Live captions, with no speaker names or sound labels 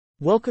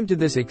Welcome to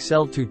this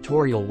Excel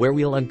tutorial where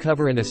we'll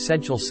uncover an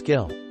essential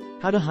skill: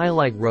 how to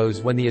highlight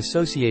rows when the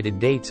associated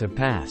dates have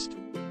passed.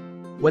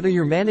 Whether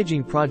you're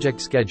managing project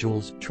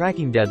schedules,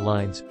 tracking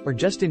deadlines, or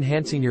just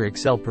enhancing your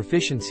Excel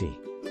proficiency,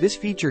 this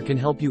feature can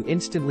help you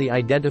instantly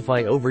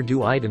identify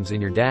overdue items in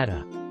your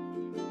data.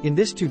 In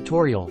this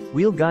tutorial,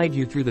 we'll guide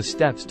you through the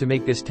steps to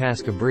make this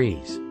task a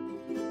breeze.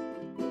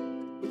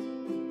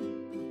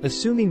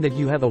 Assuming that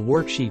you have a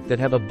worksheet that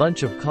have a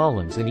bunch of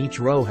columns and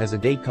each row has a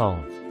date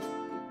column.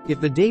 If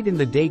the date in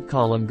the date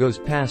column goes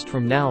past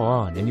from now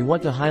on and you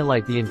want to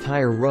highlight the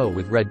entire row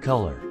with red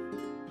color,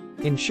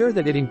 ensure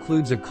that it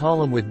includes a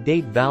column with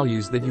date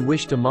values that you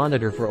wish to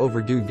monitor for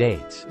overdue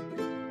dates.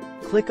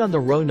 Click on the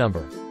row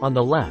number, on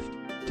the left,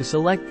 to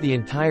select the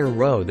entire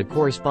row that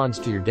corresponds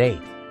to your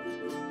date.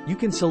 You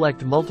can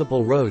select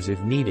multiple rows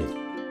if needed.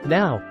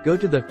 Now, go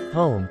to the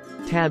Home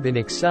tab in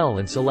Excel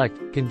and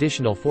select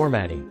Conditional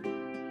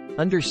Formatting.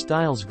 Under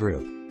Styles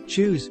group,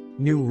 choose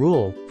New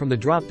Rule from the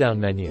drop-down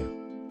menu.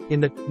 In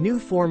the New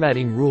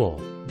Formatting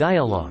Rule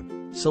dialog,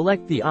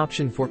 select the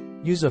option for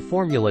Use a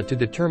formula to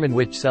determine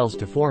which cells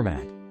to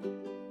format.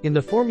 In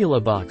the formula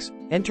box,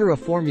 enter a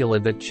formula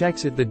that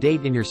checks if the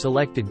date in your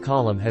selected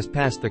column has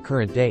passed the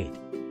current date.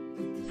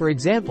 For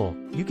example,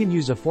 you can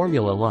use a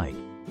formula like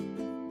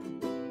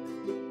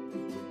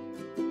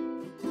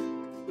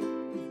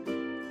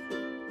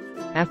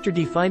After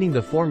defining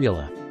the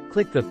formula,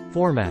 click the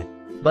Format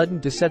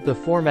button to set the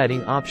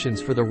formatting options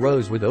for the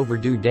rows with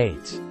overdue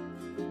dates.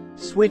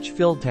 Switch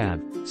Fill tab,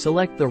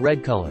 select the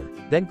red color,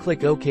 then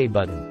click OK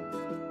button.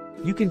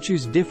 You can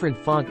choose different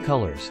font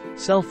colors,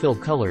 cell fill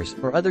colors,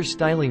 or other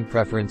styling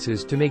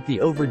preferences to make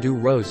the overdue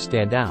rows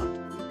stand out.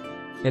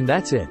 And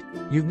that's it.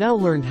 You've now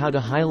learned how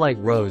to highlight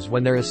rows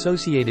when their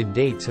associated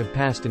dates have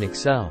passed in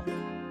Excel.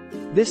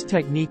 This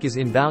technique is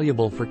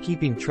invaluable for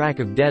keeping track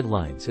of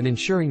deadlines and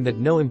ensuring that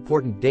no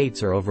important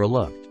dates are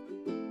overlooked.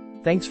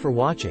 Thanks for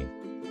watching.